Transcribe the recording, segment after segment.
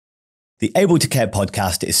The Able to Care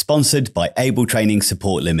podcast is sponsored by Able Training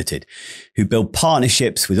Support Limited, who build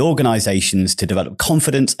partnerships with organisations to develop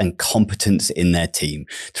confidence and competence in their team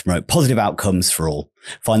to promote positive outcomes for all.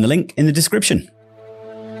 Find the link in the description.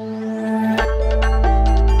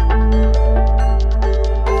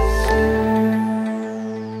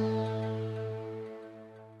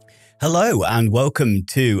 Hello and welcome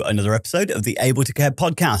to another episode of the Able to Care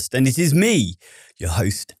podcast. And it is me, your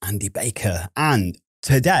host, Andy Baker. And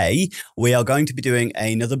today, we are going to be doing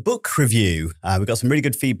another book review. We got some really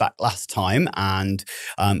good feedback last time, and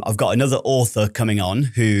I've got another author coming on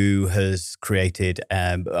who has created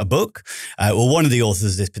a book, one of the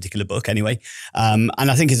authors of this particular book anyway, and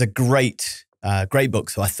I think it's a great book,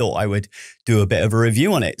 so I thought I would do a bit of a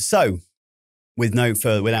review on it. So,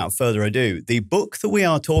 without further ado, the book that we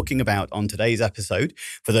are talking about on today's episode,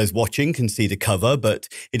 for those watching can see the cover, but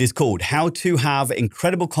it is called How to Have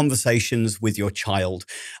Incredible Conversations with Your Child,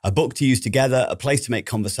 a book to use together, a place to make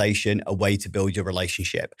conversation, a way to build your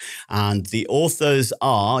relationship. And the authors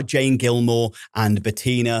are Gilmour and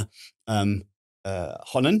Bettina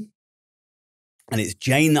Honan. And it's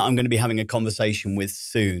Jane that I'm going to be having a conversation with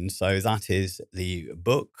soon. So that is the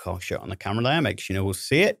book. I'll show it on the camera there, make sure you will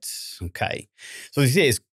see it. Okay. So you see,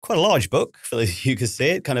 it's quite a large book for those of you who can see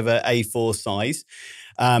it, kind of a A4 size.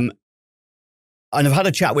 And I've had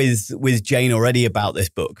a chat with Jane already about this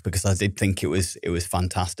book because I did think it was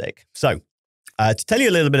fantastic. So to tell you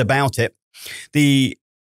a little bit about it, the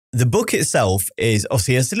book itself is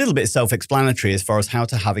obviously it's a little bit self-explanatory as far as how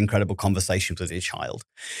to have incredible conversations with your child.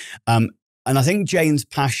 And I think Jane's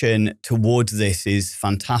passion towards this is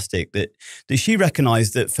fantastic, that she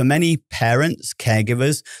recognized that for many parents,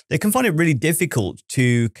 caregivers, they can find it really difficult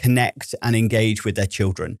to connect and engage with their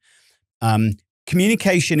children.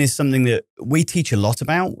 Communication is something that we teach a lot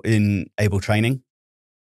about in Able Training.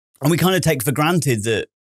 And we kind of take for granted that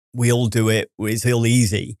we all do it, it's all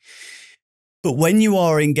easy. But when you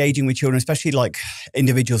are engaging with children, especially like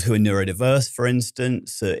individuals who are neurodiverse, for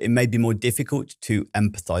instance, it may be more difficult to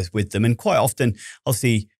empathize with them. And quite often,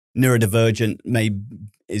 obviously, neurodivergent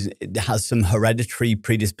has some hereditary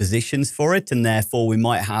predispositions for it. And therefore, we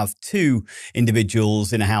might have two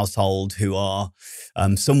individuals in a household who are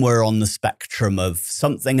somewhere on the spectrum of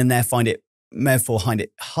something, and therefore find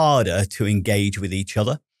it harder to engage with each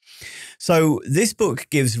other. So this book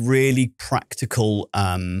gives really practical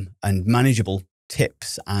and manageable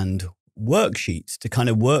tips and worksheets to kind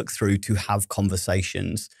of work through to have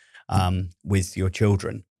conversations with your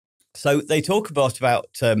children. So they talk about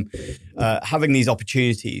having these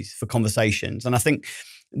opportunities for conversations. And I think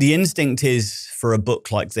the instinct is for a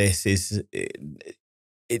book like this is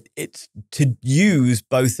it's to use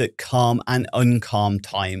both at calm and uncalm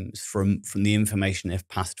times from the information they've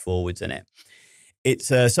passed forwards in it. It's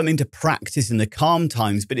something to practice in the calm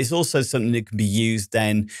times, but it's also something that can be used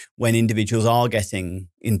then when individuals are getting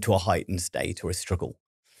into a heightened state or a struggle.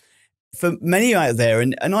 For many out there,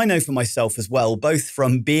 and I know for myself as well, both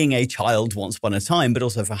from being a child once upon a time, but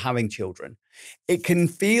also for having children, it can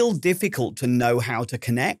feel difficult to know how to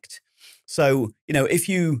connect. So, if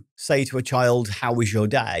you say to a child, "How was your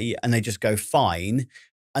day?" and they just go, "Fine,"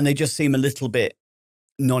 and they just seem a little bit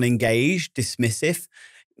non-engaged, dismissive,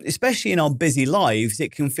 especially in our busy lives,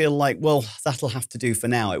 it can feel like, well, that'll have to do for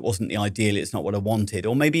now. It wasn't the ideal. It's not what I wanted.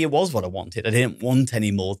 Or maybe it was what I wanted. I didn't want any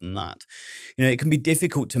more than that. It can be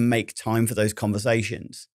difficult to make time for those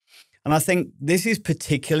conversations. And I think this is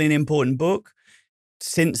particularly an important book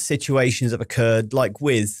since situations have occurred, like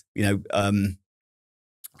with, the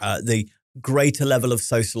greater level of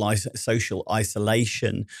social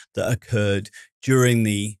isolation that occurred during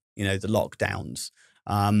the lockdowns.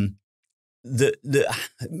 That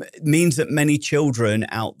means that many children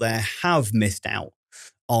out there have missed out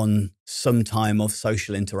on some time of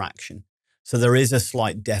social interaction. So there is a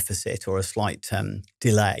slight deficit or a slight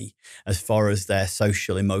delay as far as their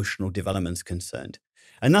social emotional development is concerned.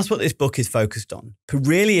 And that's what this book is focused on. But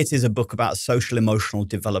really, it is a book about social emotional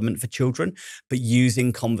development for children, but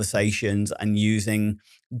using conversations and using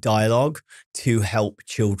dialogue to help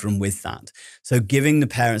children with that. So giving the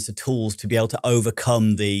parents the tools to be able to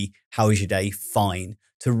overcome the "how was your day?" fine,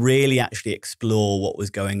 to really actually explore what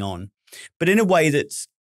was going on, but in a way that's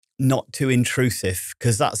not too intrusive,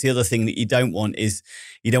 because that's the other thing that you don't want is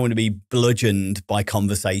you don't want to be bludgeoned by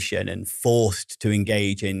conversation and forced to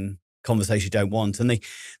engage in conversation you don't want. And they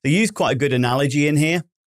use quite a good analogy in here,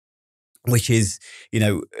 which is,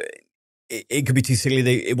 it could be too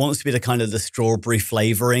silly. It wants to be the kind of the strawberry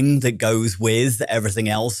flavoring that goes with everything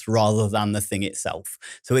else rather than the thing itself.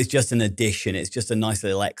 So it's just an addition. It's just a nice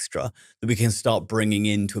little extra that we can start bringing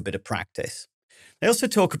into a bit of practice. They also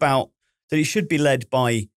talk about that it should be led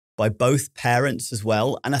by by both parents as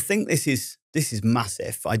well. And I think this is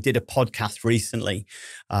massive. I did a podcast recently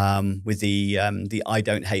with the I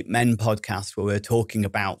Don't Hate Men podcast, where we were talking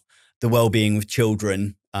about the well-being of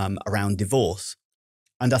children around divorce.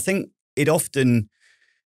 And I think it often,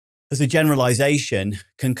 as a generalization,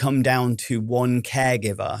 can come down to one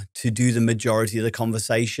caregiver to do the majority of the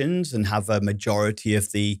conversations and have a majority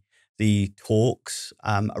of the talks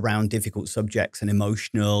around difficult subjects and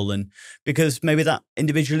emotional, and because maybe that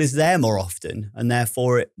individual is there more often and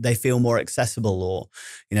therefore they feel more accessible, or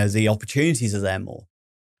the opportunities are there more.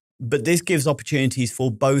 But this gives opportunities for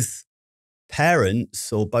both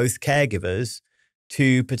parents or both caregivers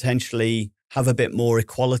to potentially have a bit more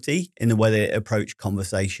equality in the way they approach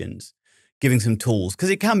conversations, giving some tools, because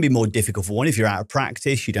it can be more difficult for one. If you're out of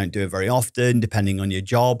practice, you don't do it very often, depending on your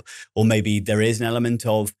job, or maybe there is an element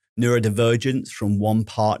of neurodivergence from one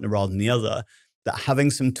partner rather than the other, that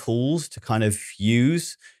having some tools to kind of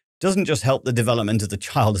use doesn't just help the development of the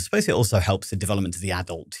child. I suppose it also helps the development of the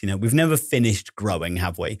adult. We've never finished growing,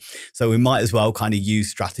 have we? So we might as well kind of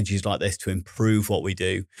use strategies like this to improve what we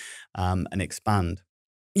do and expand.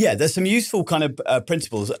 Yeah, there's some useful kind of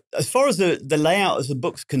principles. As far as the layout of the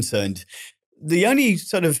book's concerned, the only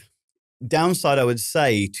sort of downside I would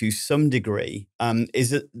say to some degree is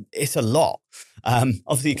that it's a lot.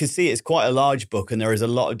 Obviously, you can see it's quite a large book and there is a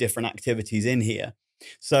lot of different activities in here.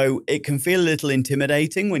 So it can feel a little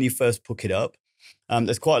intimidating when you first pick it up.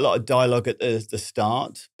 There's quite a lot of dialogue at the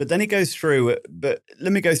start, but then it goes through. But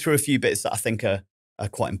let me go through a few bits that I think are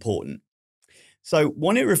quite important. So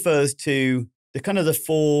one, it refers to the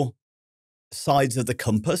 4 sides of the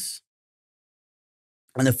compass.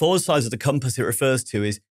 And the 4 sides of the compass it refers to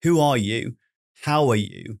is: who are you? How are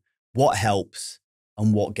you? What helps?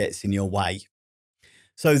 And what gets in your way?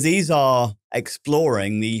 So these are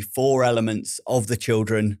exploring the 4 elements of the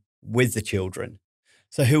children with the children.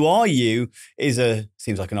 So who are you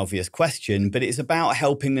seems like an obvious question, but it's about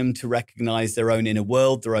helping them to recognize their own inner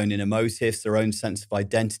world, their own inner motives, their own sense of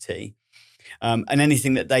identity. And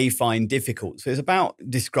anything that they find difficult. So it's about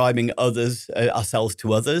describing ourselves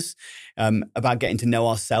to others, about getting to know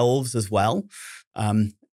ourselves as well. I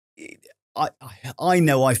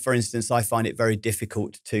know, for instance, I find it very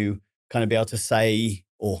difficult to kind of be able to say,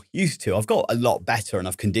 or used to. I've got a lot better and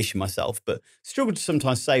I've conditioned myself, but struggle to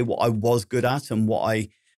sometimes say what I was good at and what I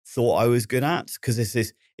thought I was good at, because this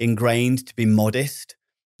is ingrained to be modest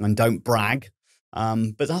and don't brag.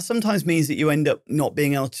 But that sometimes means that you end up not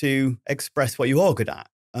being able to express what you are good at.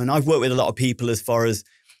 And I've worked with a lot of people as far as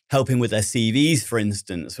helping with their CVs, for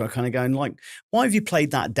instance, who are kind of going like, why have you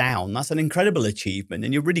played that down? That's an incredible achievement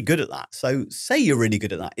and you're really good at that. So say you're really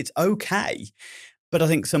good at that. It's okay. But I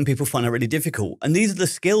think some people find that really difficult. And these are the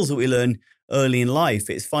skills that we learn early in life.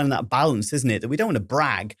 It's finding that balance, isn't it? That we don't want to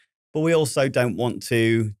brag, but we also don't want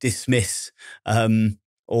to dismiss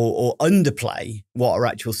or underplay what our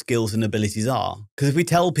actual skills and abilities are. Because if we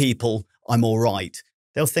tell people I'm all right,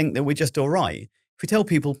 they'll think that we're just all right. If we tell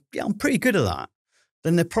people, yeah, I'm pretty good at that,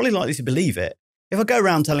 then they're probably likely to believe it. If I go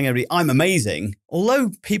around telling everybody I'm amazing,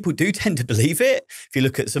 although people do tend to believe it, if you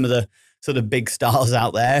look at some of the sort of big stars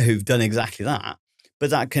out there who've done exactly that, but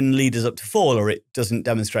that can lead us up to fall, or it doesn't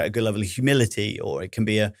demonstrate a good level of humility, or it can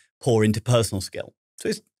be a poor interpersonal skill.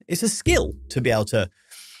 So it's a skill to be able to,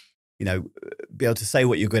 be able to say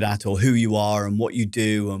what you're good at, or who you are and what you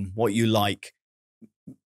do and what you like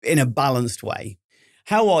in a balanced way.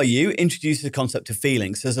 How are you introduces the concept of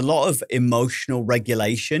feelings. There's a lot of emotional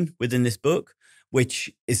regulation within this book,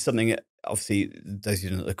 which is something that obviously those who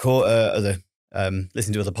know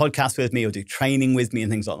listen to other podcasts with me or do training with me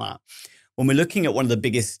and things like that. When we're looking at one of the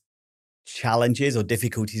biggest challenges or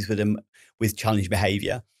difficulties with challenge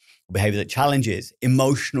behavior that challenges,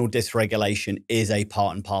 emotional dysregulation is a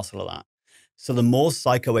part and parcel of that. So the more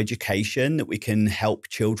psychoeducation that we can help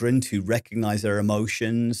children to recognize their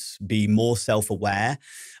emotions, be more self-aware,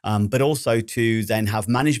 but also to then have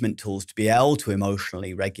management tools to be able to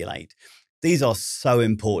emotionally regulate. These are so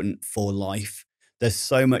important for life. There's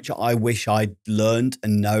so much I wish I'd learned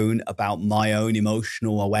and known about my own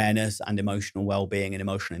emotional awareness and emotional well-being and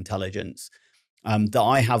emotional intelligence that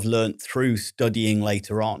I have learned through studying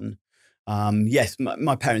later on. Yes,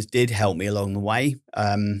 my parents did help me along the way.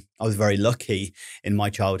 I was very lucky in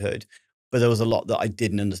my childhood, but there was a lot that I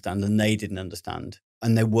didn't understand and they didn't understand.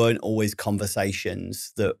 And there weren't always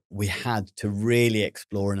conversations that we had to really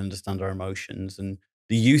explore and understand our emotions and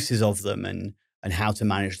the uses of them and how to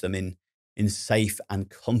manage them in safe and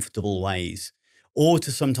comfortable ways, or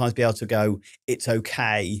to sometimes be able to go, it's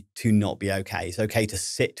okay to not be okay. It's okay to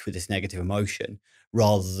sit with this negative emotion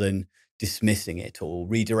rather than dismissing it or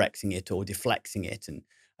redirecting it or deflecting it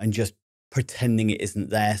and just pretending it isn't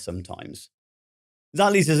there sometimes.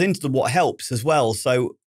 That leads us into what helps as well.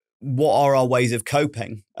 So what are our ways of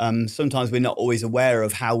coping? Sometimes we're not always aware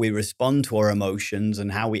of how we respond to our emotions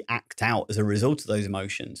and how we act out as a result of those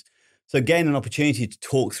emotions. So again, an opportunity to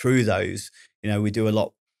talk through those. We do a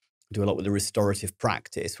lot with the restorative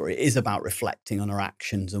practice, where it is about reflecting on our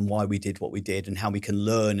actions and why we did what we did and how we can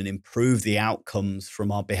learn and improve the outcomes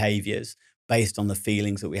from our behaviors based on the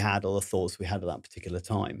feelings that we had or the thoughts we had at that particular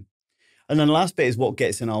time. And then the last bit is what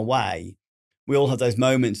gets in our way. We all have those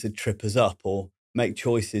moments that trip us up or make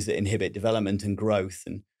choices that inhibit development and growth.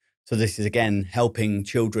 And so this is, again, helping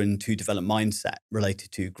children to develop mindset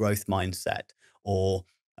related to growth mindset, or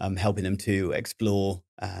helping them to explore,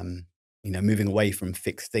 moving away from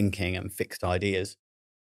fixed thinking and fixed ideas.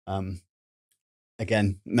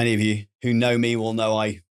 Again, many of you who know me will know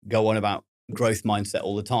I go on about growth mindset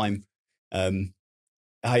all the time.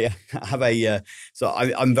 I have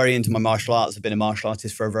I'm very into my martial arts. I've been a martial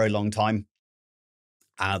artist for a very long time.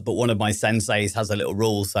 But one of my senseis has a little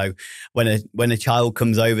rule. So when a child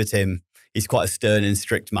comes over to him, he's quite a stern and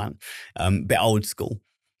strict man, a bit old school.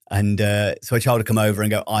 And so a child will come over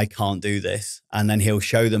and go, I can't do this. And then he'll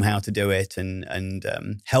show them how to do it and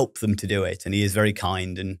help them to do it. And he is very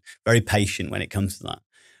kind and very patient when it comes to that.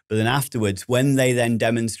 But then afterwards, when they then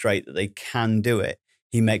demonstrate that they can do it,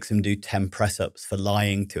 he makes them do 10 press-ups for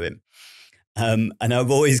lying to him. And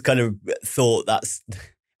I've always kind of thought that's,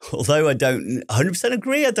 although I don't 100%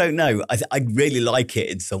 agree, I don't know. I really like it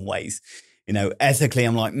in some ways. Ethically,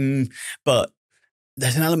 I'm like, but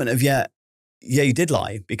there's an element of, yeah, you did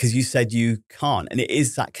lie because you said you can't. And it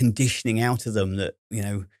is that conditioning out of them that,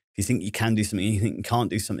 if you think you can do something, you think you can't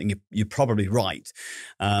do something, you're probably right.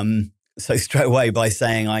 So straight away by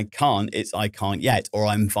saying I can't, it's I can't yet, or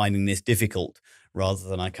I'm finding this difficult rather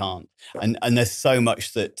than I can't. And there's so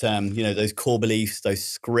much that, those core beliefs, those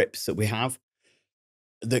scripts that we have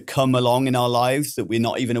that come along in our lives that we're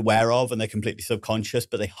not even aware of, and they're completely subconscious,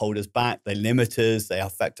 but they hold us back, they limit us, they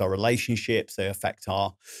affect our relationships, they affect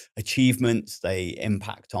our achievements, they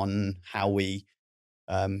impact on how we,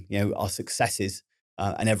 our successes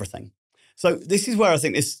and everything. So this is where I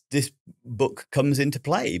think this book comes into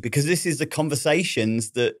play, because this is the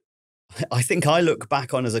conversations that I think I look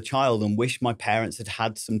back on as a child and wish my parents had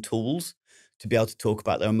had some tools to be able to talk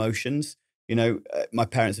about their emotions. My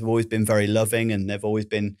parents have always been very loving and they've always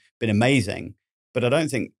been amazing, but I don't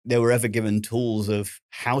think they were ever given tools of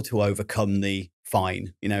how to overcome the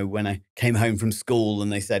fine. When I came home from school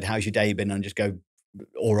and they said, how's your day been? And just go,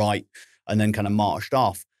 all right. And then kind of marched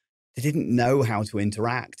off. They didn't know how to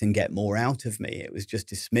interact and get more out of me. It was just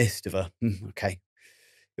dismissed of okay.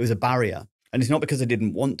 It was a barrier. And it's not because I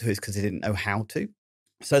didn't want to, it's because I didn't know how to.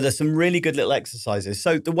 So there's some really good little exercises.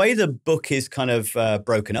 So the way the book is kind of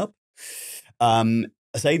broken up,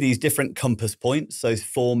 I say these different compass points, those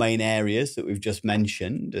 4 main areas that we've just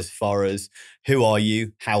mentioned, as far as who are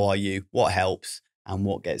you, how are you, what helps, and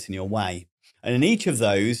what gets in your way. And in each of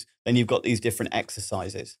those, then you've got these different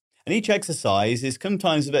exercises. And each exercise is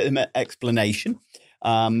sometimes a bit of an explanation.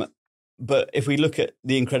 But if we look at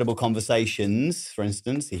the incredible conversations, for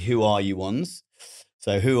instance, the who are you ones.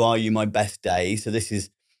 So who are you, my best day? So this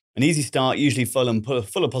is an easy start, usually full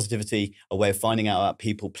of positivity, a way of finding out about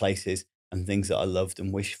people, places, and things that I loved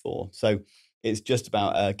and wished for. So it's just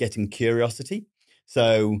about getting curiosity.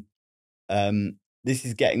 So this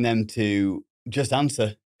is getting them to just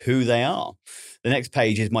answer who they are. The next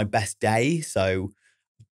page is my best day. So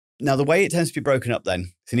now the way it tends to be broken up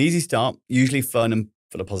then, it's an easy start, usually fun and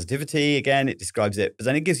full of positivity. Again, it describes it, but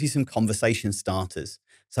then it gives you some conversation starters.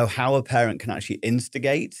 So how a parent can actually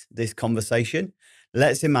instigate this conversation.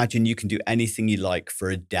 Let's imagine you can do anything you like for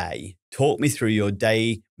a day. Talk me through your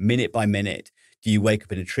day, minute by minute. Do you wake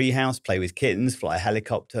up in a treehouse, play with kittens, fly a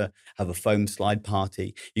helicopter, have a foam slide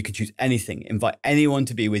party? You can choose anything. Invite anyone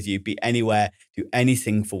to be with you, be anywhere, do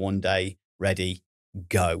anything for one day. Ready,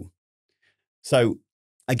 go. So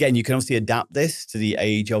again, you can obviously adapt this to the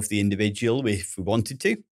age of the individual if we wanted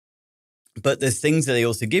to. But there's things that they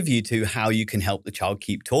also give you to how you can help the child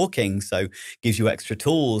keep talking. So gives you extra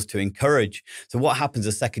tools to encourage. So what happens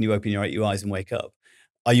the second you open your eyes and wake up?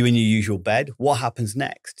 Are you in your usual bed? What happens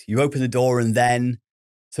next? You open the door and then,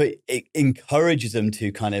 so it encourages them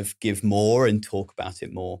to kind of give more and talk about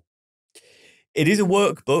it more. It is a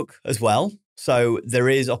workbook as well. So there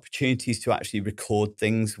is opportunities to actually record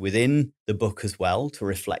things within the book as well to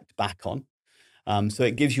reflect back on. So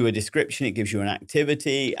it gives you a description, it gives you an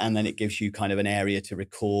activity, and then it gives you kind of an area to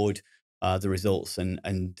record the results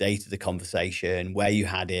and date of the conversation, where you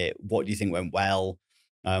had it, what do you think went well,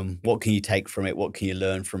 what can you take from it, what can you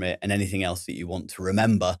learn from it, and anything else that you want to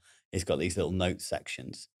remember. It's got these little notes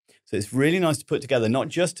sections. So it's really nice to put together, not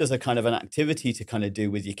just as a kind of an activity to kind of do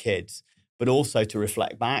with your kids, but also to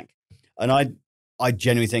reflect back. And I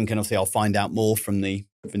genuinely think, and obviously I'll find out more from the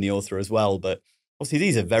author as well, but obviously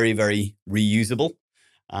these are very, very reusable.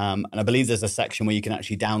 And I believe there's a section where you can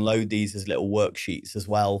actually download these as little worksheets as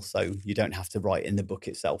well, so you don't have to write in the book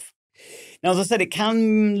itself. Now, as I said, it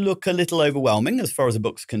can look a little overwhelming as far as a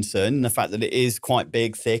book's concerned, and the fact that it is quite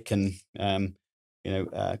big, thick, and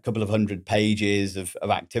a couple of 100 pages of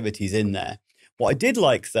activities in there. What I did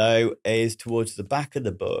like, though, is towards the back of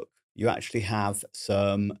the book, you actually have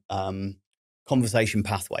some conversation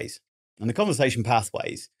pathways. And the conversation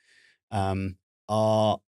pathways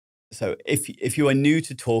are, so if you are new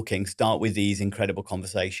to talking, start with these incredible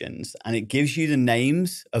conversations, and it gives you the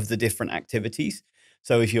names of the different activities.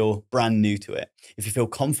 So if you're brand new to it, if you feel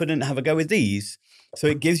confident, have a go with these. So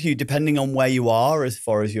it gives you, depending on where you are as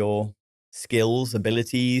far as your skills,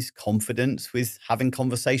 abilities, confidence with having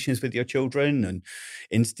conversations with your children and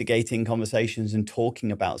instigating conversations and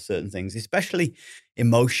talking about certain things, especially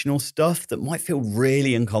emotional stuff that might feel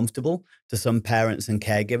really uncomfortable to some parents and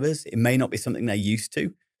caregivers. It may not be something they're used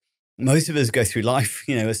to. Most of us go through life,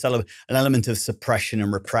 an element of suppression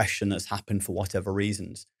and repression that's happened for whatever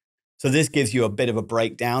reasons. So this gives you a bit of a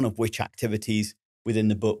breakdown of which activities within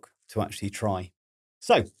the book to actually try.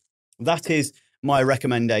 So that is my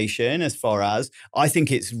recommendation as far as I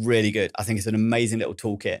think it's really good. I think it's an amazing little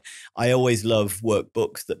toolkit. I always love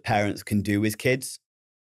workbooks that parents can do with kids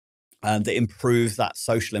that improves that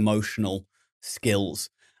social emotional skills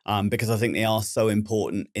because I think they are so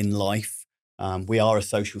important in life. We are a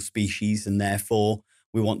social species, and therefore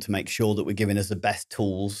we want to make sure that we're giving us the best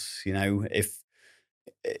tools,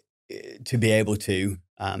 to be able to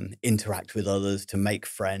interact with others, to make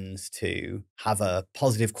friends, to have a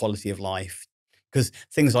positive quality of life. Because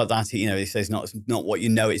things like that, it says not what you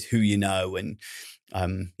know, it's who you know. And,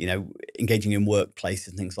 engaging in workplace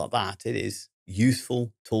and things like that, it is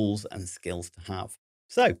useful tools and skills to have.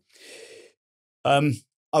 So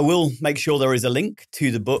I will make sure there is a link to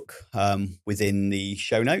the book within the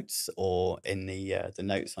show notes or in the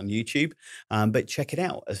notes on YouTube. But check it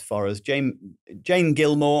out as far as Jane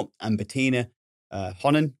Gilmour and Bettina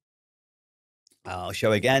Honan. I'll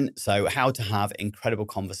show again. So how to have incredible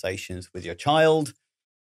conversations with your child.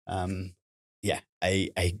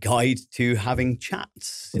 A guide to having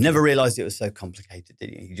chats. I never realized it was so complicated, did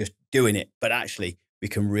you? You're just doing it. But actually, we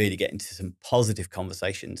can really get into some positive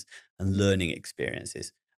conversations and learning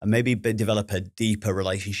experiences, and maybe develop a deeper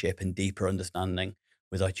relationship and deeper understanding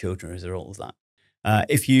with our children as a result of that.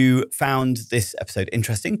 If you found this episode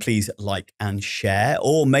interesting, please like and share.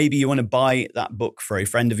 Or maybe you want to buy that book for a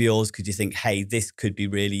friend of yours because you think, hey, this could be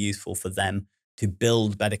really useful for them to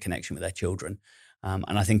build better connection with their children. And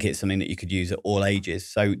I think it's something that you could use at all ages.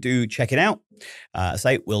 So do check it out.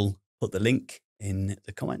 We'll put the link in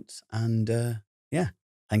the comments. And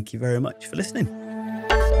thank you very much for listening.